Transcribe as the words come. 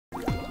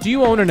Do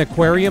you own an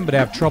aquarium but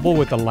have trouble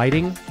with the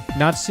lighting?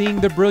 Not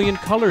seeing the brilliant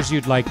colors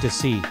you'd like to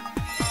see?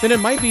 Then it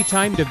might be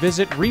time to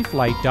visit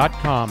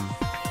reeflight.com.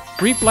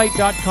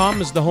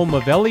 Reeflight.com is the home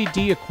of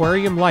LED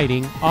aquarium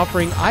lighting,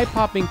 offering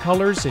eye-popping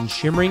colors and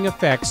shimmering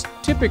effects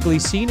typically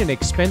seen in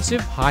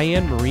expensive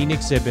high-end marine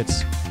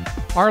exhibits.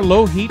 Our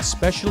low-heat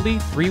specialty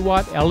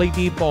 3-watt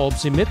LED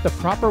bulbs emit the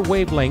proper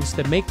wavelengths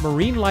that make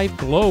marine life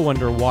glow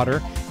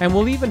underwater and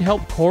will even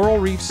help coral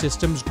reef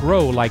systems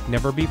grow like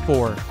never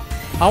before.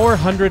 Our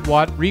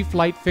 100-watt reef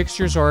light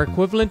fixtures are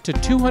equivalent to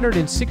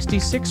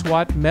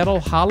 266-watt metal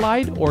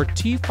halide or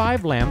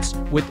T5 lamps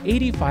with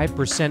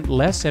 85%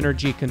 less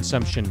energy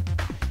consumption.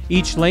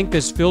 Each length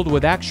is filled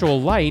with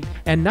actual light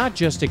and not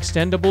just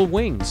extendable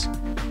wings.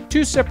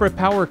 2 separate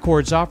power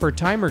cords offer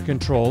timer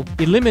control,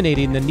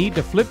 eliminating the need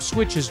to flip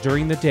switches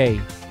during the day.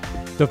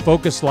 The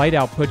focus light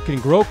output can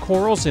grow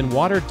corals in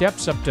water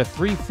depths up to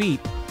 3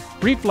 feet.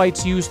 Reef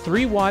lights use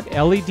 3-watt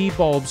LED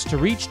bulbs to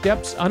reach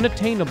depths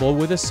unattainable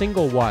with a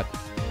single watt.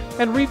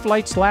 And reef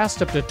lights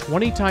last up to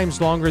 20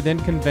 times longer than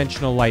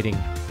conventional lighting.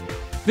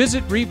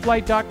 Visit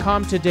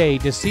reeflight.com today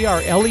to see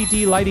our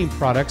LED lighting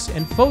products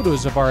and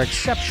photos of our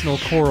exceptional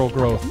coral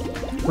growth.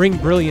 Bring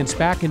brilliance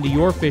back into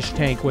your fish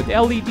tank with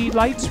LED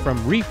lights from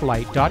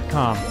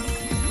reeflight.com.